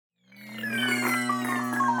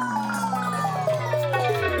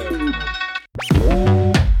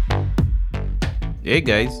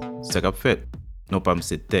Hey guys, c'est qu'a fait. Non pas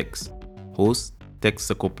c'est Tex, host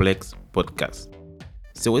Tex Complex Podcast.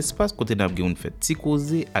 C'est un espace côté n'a gen fait ti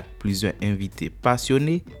causer avec plusieurs invités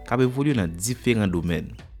passionnés qui évoluent dans différents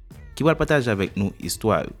domaines. Qui va partager avec nous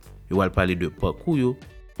histoire, ils vont parler de parcours,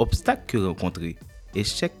 obstacles que rencontrer,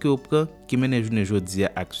 échecs que prend qui mène journée jodi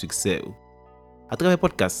avec succès. À travers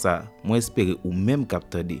podcast ça, moi espérer ou même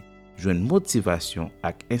capter joindre motivation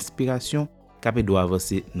et inspiration qui doit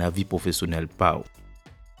avancer dans la vie professionnelle par.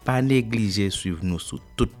 Pas négliger suivre nous sur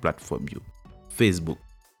toutes plateformes Facebook,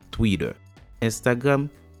 Twitter, Instagram,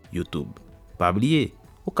 YouTube. Pas oublier,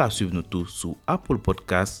 ou ka suivre nous tous sur Apple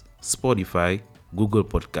Podcasts, Spotify, Google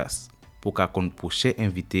Podcasts. Pour qu'à compte prochain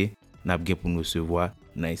invité, n'a bien pour nous recevoir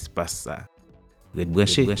dans l'espace ça. Red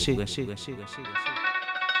branché.